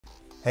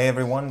Hey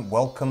everyone,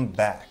 welcome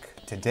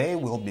back. Today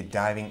we'll be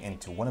diving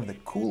into one of the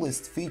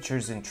coolest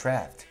features in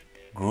Trafft,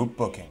 group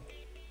booking.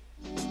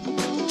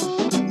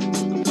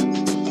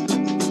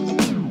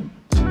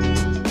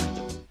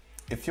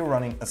 If you're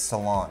running a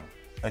salon,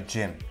 a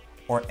gym,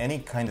 or any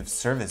kind of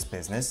service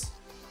business,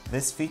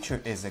 this feature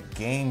is a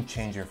game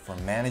changer for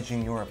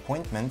managing your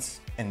appointments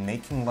and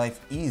making life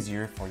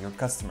easier for your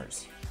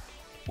customers.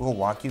 We'll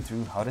walk you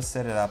through how to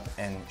set it up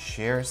and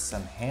share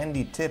some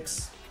handy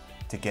tips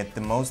to get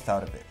the most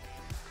out of it.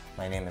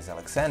 My name is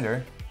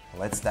Alexander.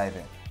 Let's dive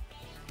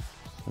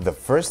in. The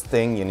first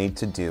thing you need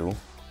to do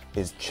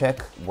is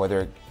check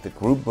whether the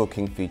group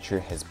booking feature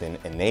has been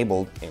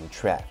enabled in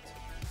Trafft.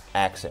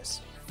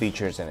 Access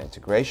Features and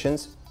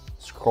Integrations,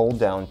 scroll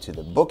down to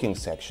the Booking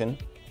section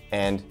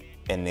and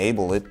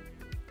enable it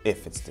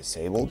if it's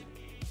disabled,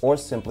 or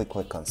simply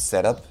click on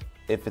Setup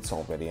if it's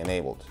already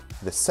enabled.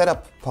 The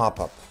Setup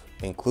pop-up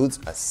includes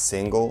a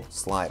single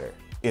slider.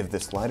 If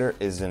the slider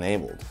is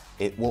enabled,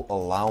 it will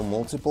allow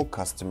multiple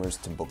customers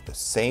to book the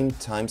same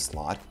time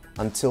slot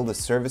until the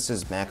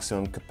service's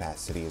maximum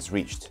capacity is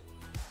reached.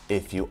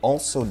 If you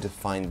also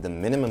define the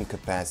minimum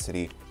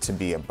capacity to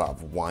be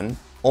above 1,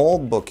 all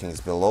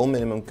bookings below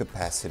minimum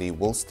capacity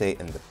will stay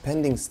in the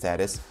pending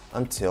status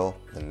until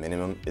the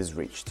minimum is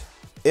reached.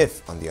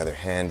 If, on the other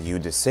hand, you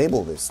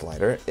disable this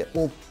slider, it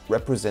will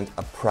represent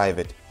a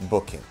private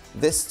booking.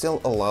 This still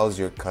allows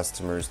your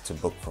customers to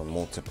book for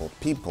multiple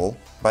people,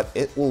 but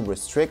it will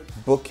restrict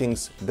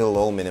bookings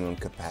below minimum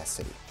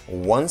capacity.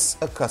 Once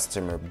a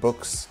customer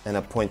books an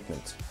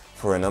appointment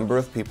for a number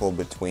of people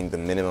between the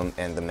minimum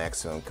and the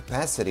maximum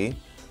capacity,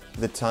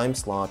 the time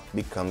slot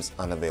becomes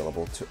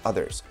unavailable to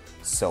others.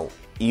 So,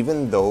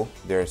 even though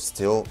there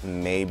still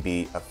may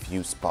be a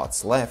few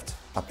spots left,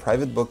 a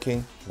private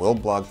booking will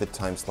block the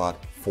time slot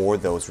for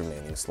those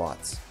remaining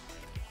slots.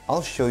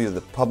 I'll show you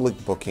the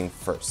public booking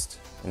first,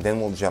 and then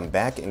we'll jump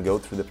back and go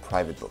through the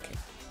private booking.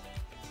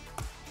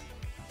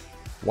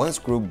 Once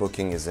group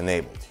booking is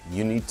enabled,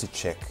 you need to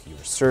check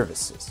your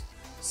services.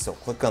 So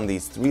click on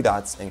these three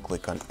dots and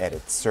click on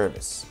Edit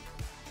Service.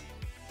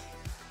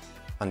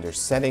 Under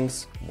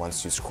Settings,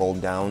 once you scroll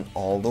down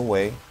all the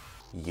way,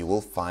 you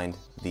will find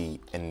the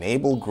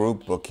Enable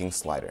Group Booking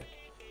slider.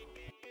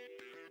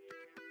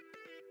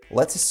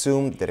 Let's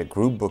assume that a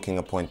group booking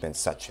appointment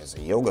such as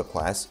a yoga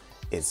class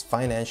is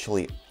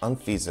financially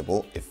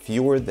unfeasible if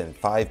fewer than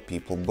 5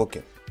 people book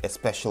it,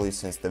 especially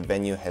since the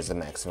venue has a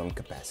maximum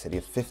capacity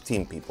of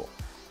 15 people.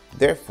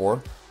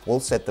 Therefore,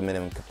 we'll set the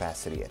minimum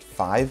capacity at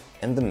 5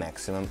 and the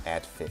maximum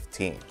at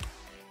 15.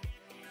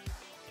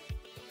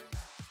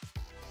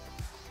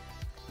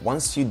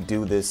 Once you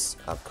do this,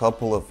 a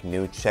couple of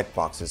new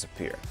checkboxes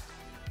appear.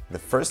 The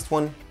first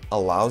one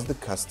allows the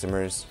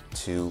customers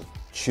to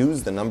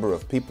choose the number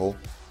of people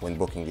when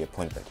booking the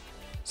appointment.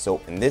 So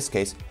in this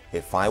case,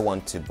 if I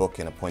want to book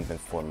an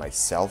appointment for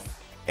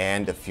myself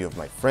and a few of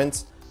my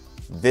friends,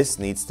 this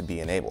needs to be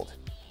enabled.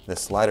 The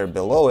slider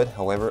below it,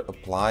 however,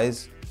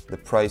 applies the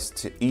price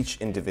to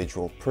each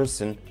individual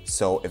person.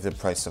 So if the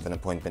price of an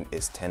appointment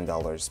is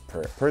 $10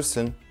 per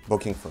person,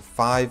 booking for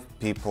 5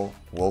 people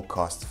will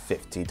cost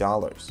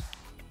 $50.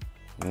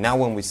 Now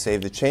when we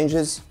save the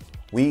changes,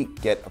 we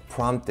get a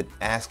prompt that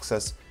asks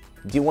us,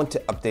 do you want to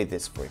update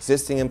this for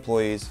existing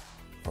employees,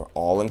 for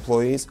all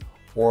employees,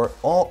 or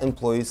all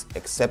employees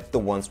except the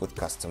ones with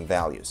custom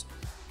values?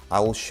 I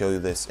will show you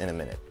this in a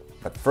minute.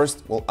 But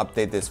first, we'll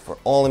update this for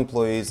all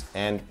employees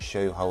and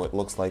show you how it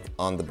looks like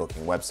on the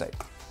booking website.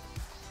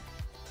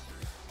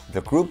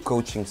 The group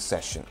coaching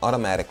session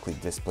automatically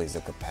displays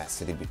a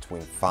capacity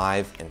between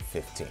 5 and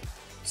 15.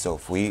 So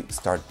if we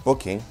start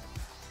booking,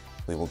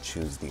 we will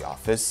choose the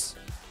office,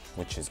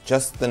 which is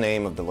just the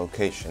name of the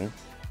location,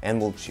 and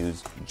we'll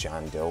choose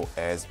John Doe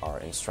as our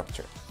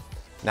instructor.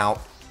 Now,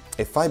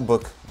 if I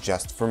book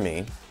just for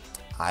me,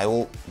 I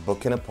will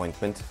book an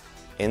appointment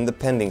in the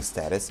pending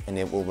status, and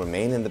it will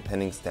remain in the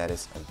pending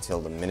status until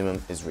the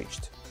minimum is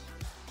reached.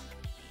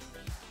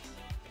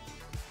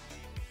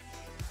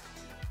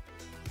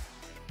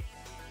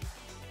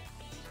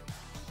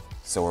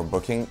 So we're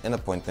booking an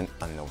appointment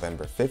on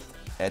November 5th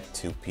at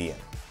 2 p.m.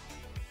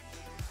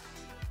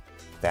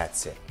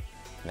 That's it.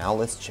 Now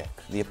let's check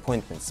the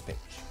appointments page.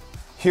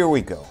 Here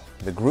we go.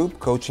 The group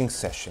coaching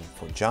session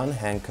for John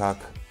Hancock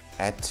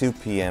at 2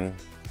 p.m.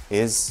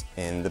 is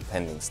in the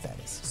pending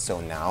status.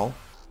 So now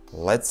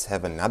let's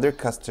have another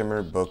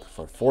customer book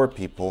for 4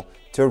 people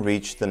to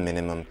reach the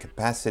minimum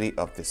capacity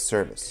of this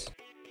service.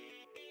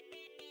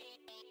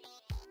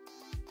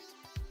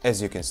 As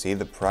you can see,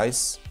 the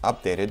price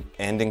updated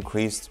and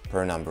increased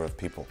per number of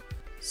people.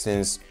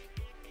 Since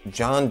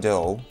John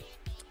Doe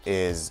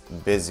is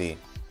busy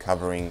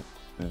covering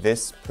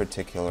this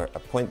particular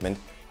appointment,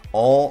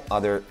 all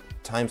other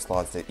time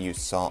slots that you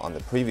saw on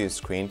the previous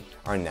screen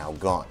are now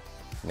gone.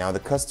 Now the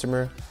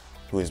customer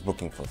who is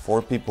booking for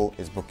 4 people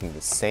is booking the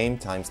same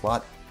time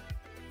slot.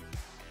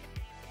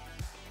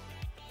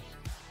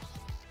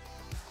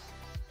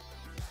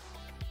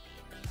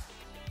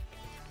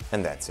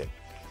 And that's it.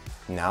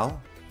 Now,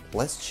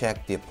 let's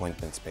check the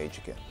appointments page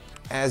again.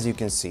 As you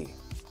can see,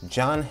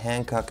 John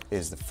Hancock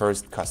is the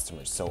first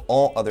customer, so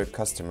all other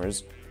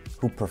customers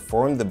who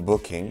perform the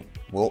booking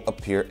will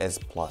appear as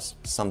plus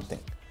something.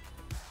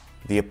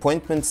 The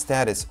appointment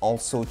status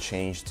also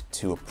changed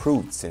to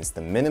approved since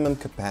the minimum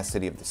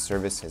capacity of the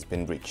service has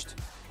been reached.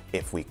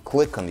 If we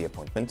click on the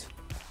appointment,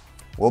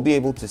 we'll be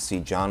able to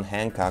see John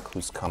Hancock,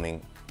 who's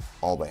coming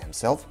all by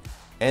himself,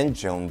 and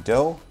Joan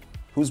Doe,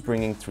 who's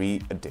bringing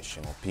 3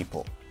 additional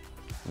people.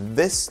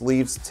 This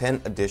leaves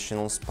 10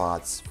 additional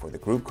spots for the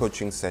group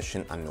coaching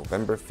session on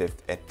November 5th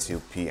at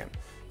 2 p.m.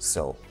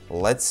 So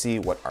let's see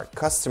what our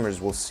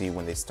customers will see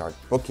when they start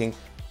booking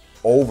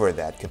over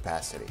that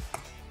capacity.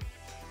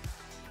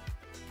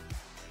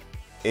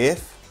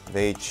 If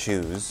they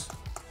choose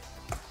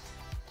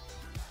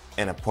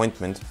an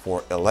appointment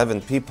for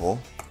 11 people,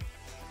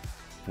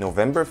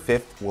 November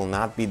 5th will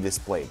not be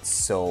displayed,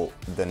 so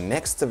the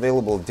next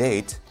available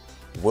date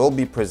will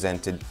be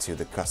presented to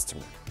the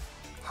customer.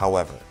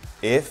 However,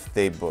 if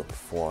they book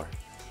for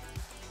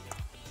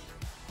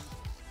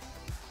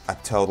a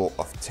total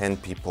of 10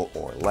 people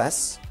or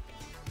less,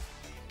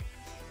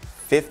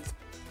 5th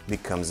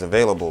becomes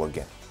available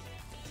again.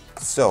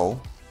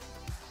 So,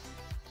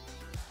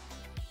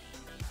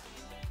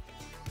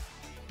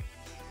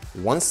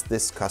 once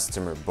this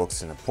customer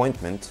books an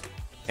appointment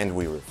and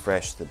we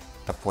refresh the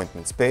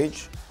appointments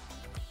page,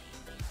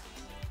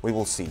 we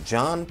will see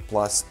John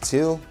plus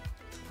 2,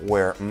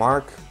 where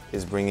Mark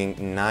is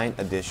bringing 9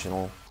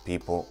 additional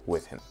people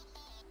with him.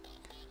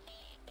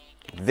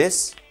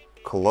 This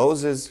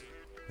closes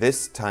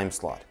this time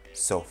slot.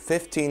 So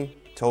 15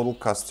 total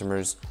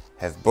customers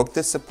have booked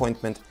this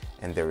appointment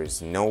and there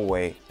is no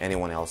way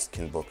anyone else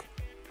can book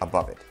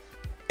above it,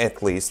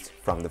 at least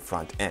from the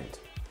front end.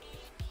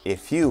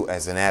 If you,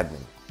 as an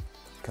admin,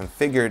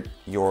 configured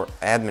your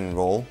admin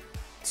role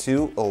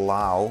to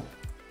allow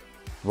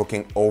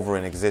booking over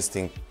an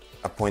existing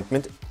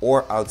appointment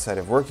or outside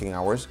of working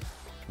hours,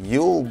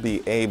 you'll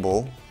be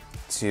able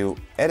to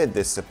edit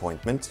this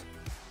appointment.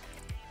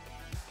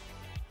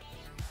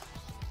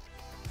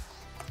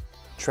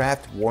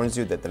 Trafft warns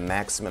you that the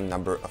maximum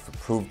number of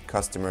approved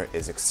customer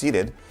is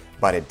exceeded,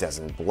 but it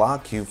doesn't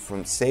block you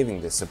from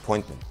saving this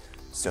appointment.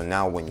 So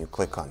now when you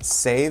click on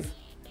Save,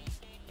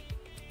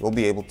 we'll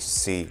be able to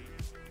see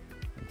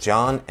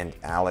John and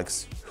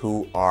Alex,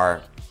 who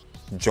are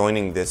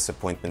joining this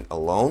appointment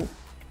alone,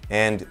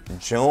 and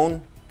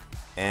Joan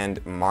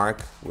and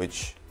Mark,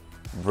 which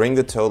bring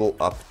the total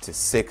up to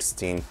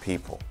 16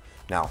 people.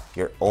 Now,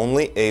 you're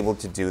only able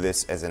to do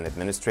this as an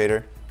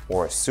administrator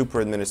or a super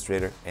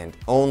administrator, and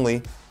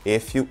only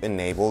if you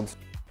enabled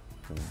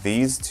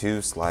these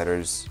 2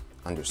 sliders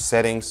under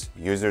Settings,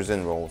 Users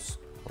and Roles,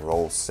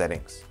 Role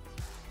Settings.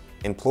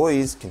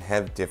 Employees can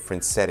have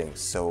different settings,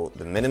 so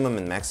the minimum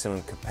and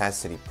maximum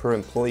capacity per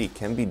employee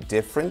can be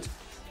different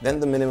than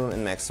the minimum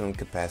and maximum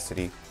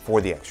capacity for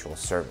the actual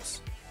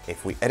service.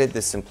 If we edit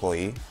this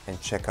employee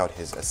and check out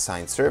his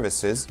assigned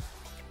services,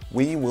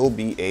 we will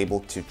be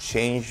able to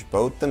change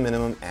both the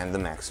minimum and the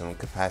maximum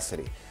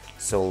capacity.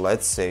 So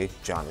let's say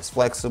John is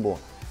flexible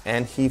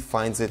and he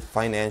finds it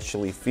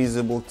financially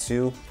feasible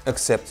to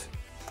accept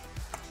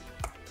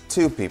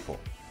 2 people,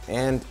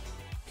 and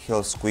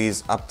he'll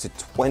squeeze up to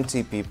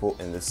 20 people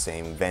in the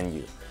same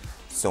venue.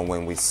 So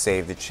when we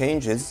save the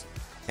changes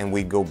and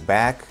we go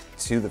back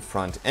to the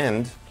front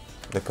end,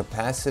 the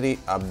capacity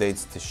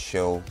updates to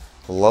show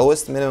the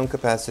lowest minimum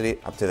capacity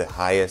up to the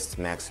highest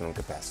maximum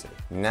capacity.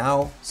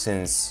 Now,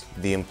 since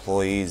the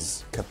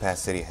employee's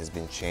capacity has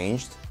been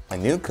changed, a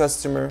new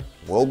customer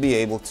will be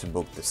able to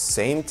book the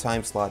same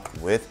time slot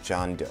with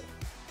John Doe.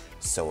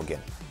 So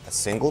again, a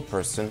single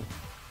person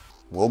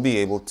will be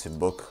able to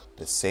book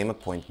the same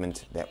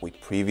appointment that we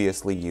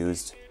previously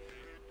used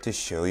to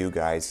show you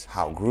guys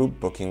how group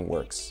booking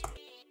works.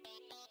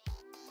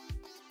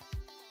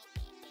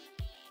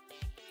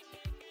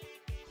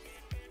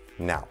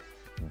 Now,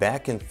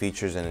 back in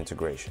features and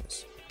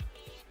integrations.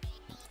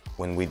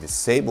 When we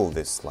disable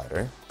this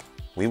slider,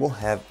 we will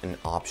have an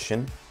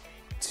option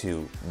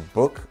to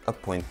book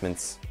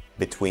appointments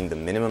between the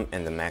minimum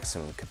and the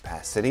maximum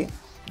capacity.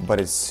 But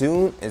as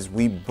soon as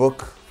we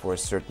book for a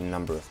certain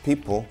number of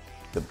people,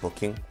 the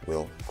booking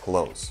will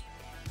close.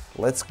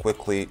 Let's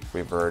quickly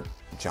revert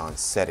John's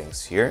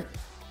settings here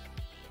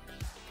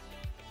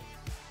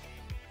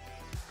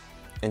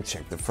and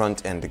check the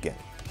front end again.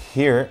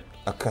 Here,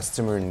 a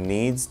customer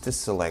needs to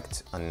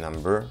select a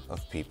number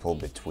of people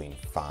between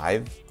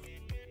 5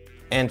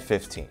 and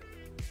 15.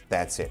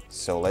 That's it.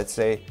 So let's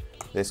say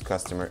this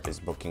customer is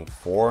booking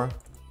for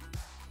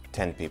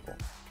 10 people.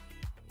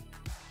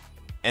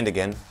 And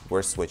again,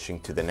 we're switching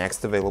to the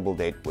next available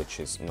date, which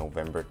is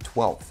November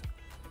 12th.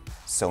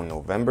 So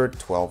November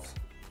 12th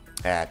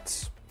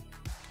at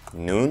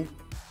noon.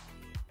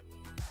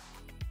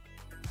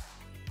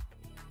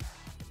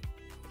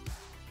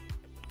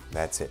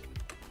 That's it.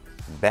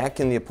 Back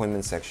in the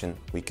appointment section,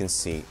 we can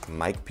see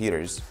Mike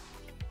Peters,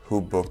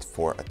 who booked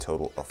for a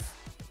total of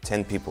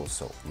 10 people.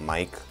 So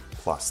Mike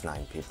plus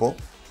 9 people.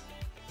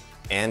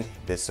 And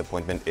this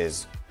appointment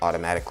is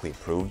automatically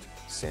approved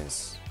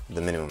since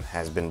the minimum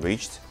has been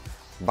reached.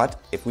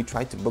 But if we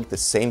try to book the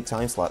same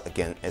time slot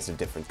again as a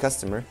different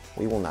customer,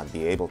 we will not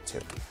be able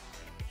to.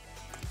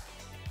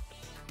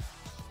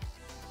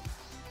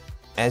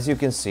 As you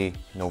can see,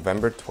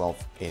 November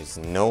 12th is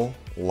no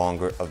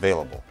longer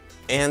available.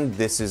 And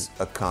this is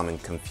a common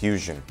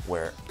confusion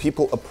where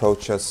people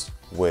approach us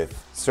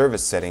with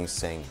service settings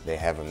saying they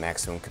have a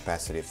maximum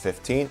capacity of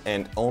 15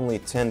 and only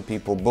 10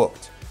 people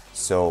booked.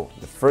 So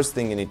the first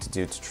thing you need to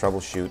do to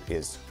troubleshoot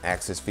is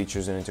access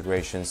features and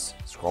integrations,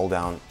 scroll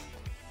down,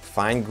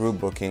 find group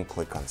booking,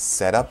 click on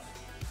setup,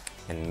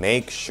 and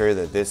make sure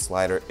that this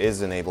slider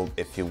is enabled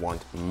if you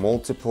want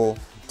multiple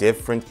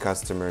different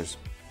customers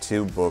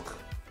to book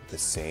the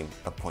same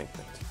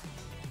appointment.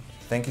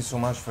 Thank you so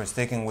much for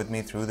sticking with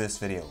me through this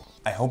video.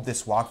 I hope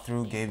this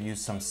walkthrough gave you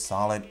some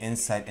solid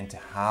insight into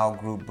how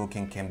group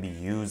booking can be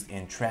used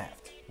in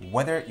Trafft.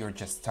 Whether you're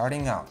just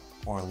starting out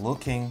or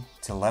looking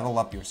to level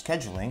up your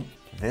scheduling,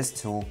 this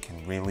tool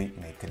can really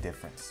make a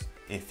difference.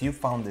 If you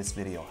found this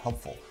video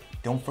helpful,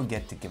 don't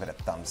forget to give it a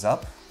thumbs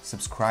up,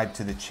 subscribe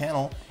to the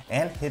channel,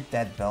 and hit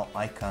that bell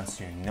icon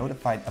so you're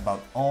notified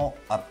about all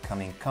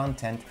upcoming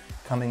content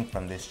coming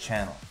from this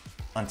channel.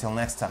 Until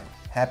next time,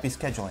 happy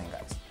scheduling,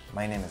 guys.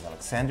 My name is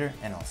Alexander,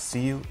 and I'll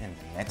see you in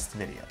the next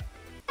video.